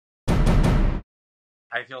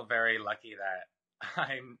I feel very lucky that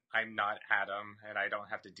I'm not Adam and I don't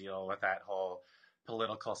have to deal with that whole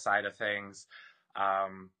political side of things.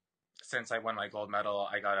 Um, since I won my gold medal,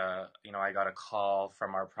 I got a call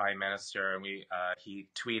from our prime minister, and he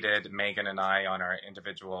tweeted Megan and I on our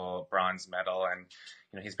individual bronze medal,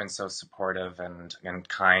 and he's been so supportive and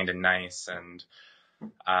kind and nice, and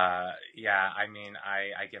yeah, I mean,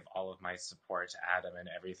 I give all of my support to Adam and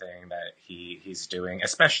everything that he's doing,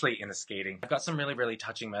 especially in the skating. I've got some really, really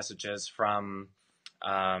touching messages from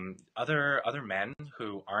other men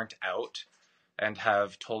who aren't out and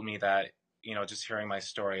have told me that, just hearing my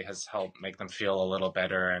story has helped make them feel a little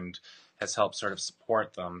better and has helped sort of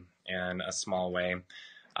support them in a small way.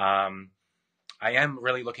 Um, I am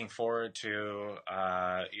really looking forward to,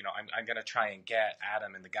 I'm going to try and get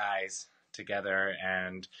Adam and the guys together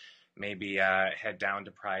and maybe head down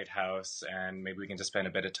to Pride House, and maybe we can just spend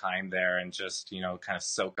a bit of time there and just, kind of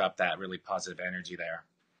soak up that really positive energy there.